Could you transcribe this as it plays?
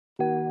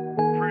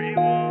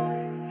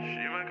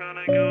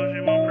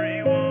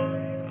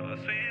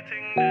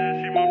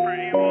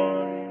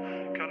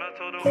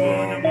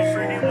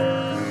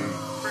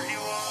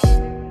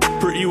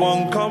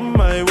one come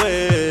my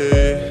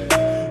way.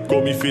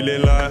 Got me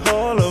feeling like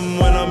Harlem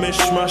when I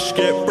mishmash,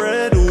 get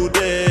bread all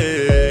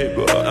day.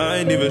 But I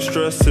ain't even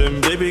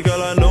stressing, baby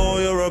girl, I know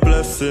you're a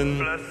blessing.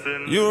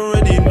 You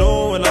already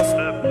know when I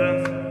step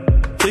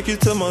in, take you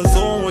to my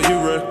zone, what you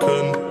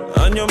reckon?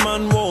 And your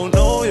man won't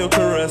know you're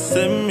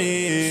caressing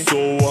me.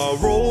 So I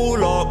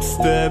roll up,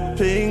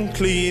 stepping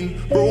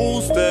clean,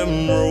 rolls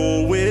them,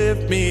 roll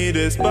with me.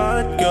 This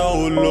bad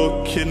girl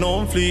looking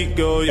on fleek,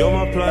 girl, you're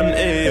my plan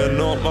A, you're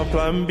not my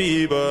plan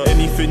B. But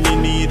anything you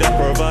need, I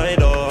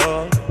provide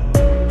her.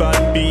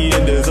 Bad B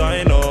and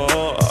designer,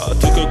 I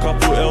took a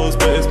couple L's,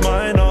 but it's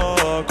minor.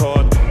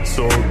 Can't.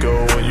 So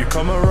girl, when you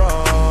come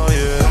around,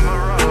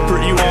 yeah,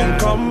 pretty one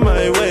come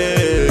my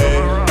way.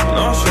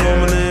 Now she know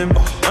my name,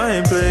 I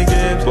ain't playing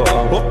games, but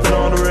I'm hopping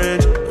on the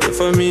range.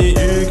 If I meet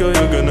you, girl,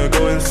 you're gonna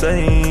go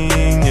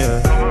insane, yeah.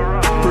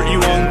 Pretty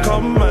one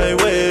come my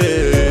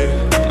way.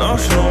 Now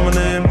she know my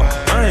name,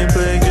 I ain't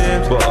playing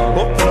games, but I'm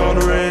hopping on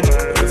the range.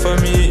 If I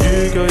meet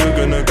you, girl, you're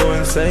gonna go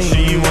insane.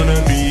 She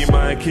wanna be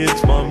my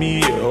kid's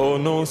mommy, oh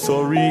no,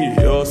 sorry,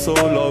 you're so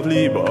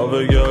lovely, but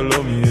other girl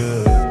love me,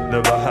 yeah.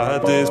 Never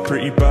had this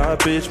pretty bad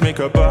bitch, make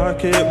her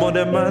back it more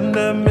than man,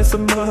 them it's a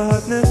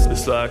madness.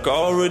 It's like I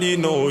already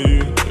know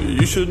you,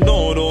 you should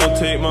know, don't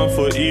take man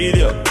for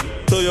idiot.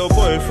 Tell your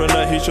boyfriend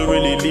that he should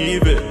really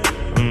leave it.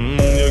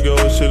 Your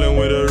girl chillin'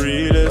 with a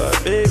realist.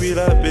 Like baby,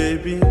 like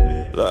baby,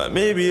 like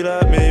maybe,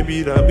 like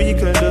maybe, that we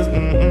can just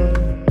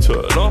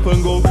turn up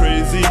and go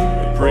crazy.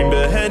 Bring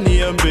the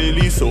Henny and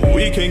Bailey so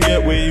we can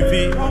get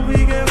wavy.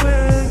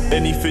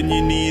 Anything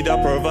you need,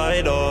 I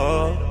provide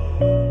her.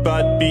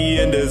 Bad B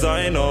and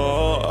designer,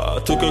 I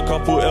took a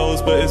couple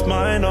L's, but it's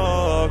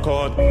minor.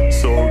 Can't.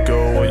 So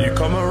girl, when you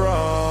come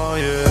around,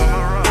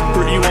 yeah,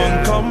 pretty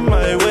one come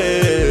my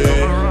way.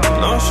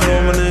 Now she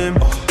know my name,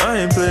 I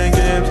ain't playing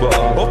games, but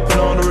I'm hopping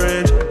on the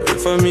range.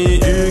 If I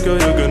meet you, girl,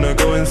 you're gonna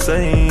go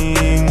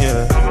insane,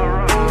 yeah.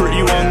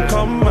 Pretty one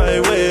come my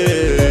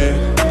way.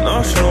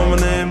 Now she know my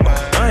name,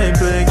 I ain't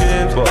playing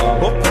games, but I'm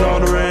hopping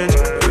on the range.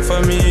 If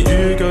I meet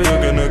you, girl,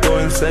 you're gonna go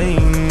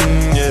insane,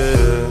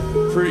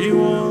 yeah. Pretty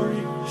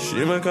one,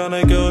 she my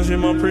kinda girl, she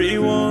my pretty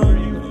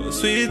one.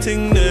 Sweet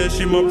thing there,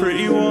 she my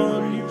pretty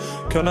one.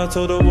 Can I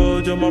tell the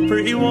world you're my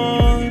pretty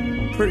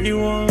one? Pretty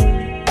one,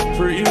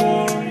 pretty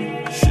one.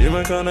 She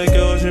my kinda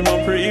girl, she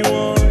my pretty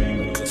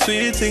one.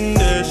 Sweet thing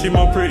there, she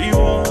my pretty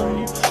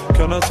one.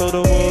 Can I tell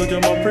the world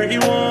you're my pretty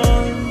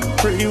one?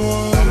 Pretty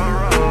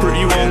one,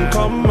 pretty one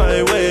come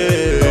my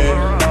way.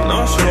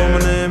 Now she know my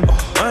name,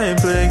 I ain't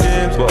playing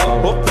games, but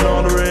I'm hopping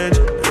on the range.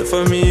 If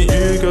I meet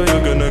you, girl,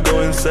 you're gonna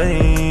go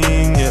insane.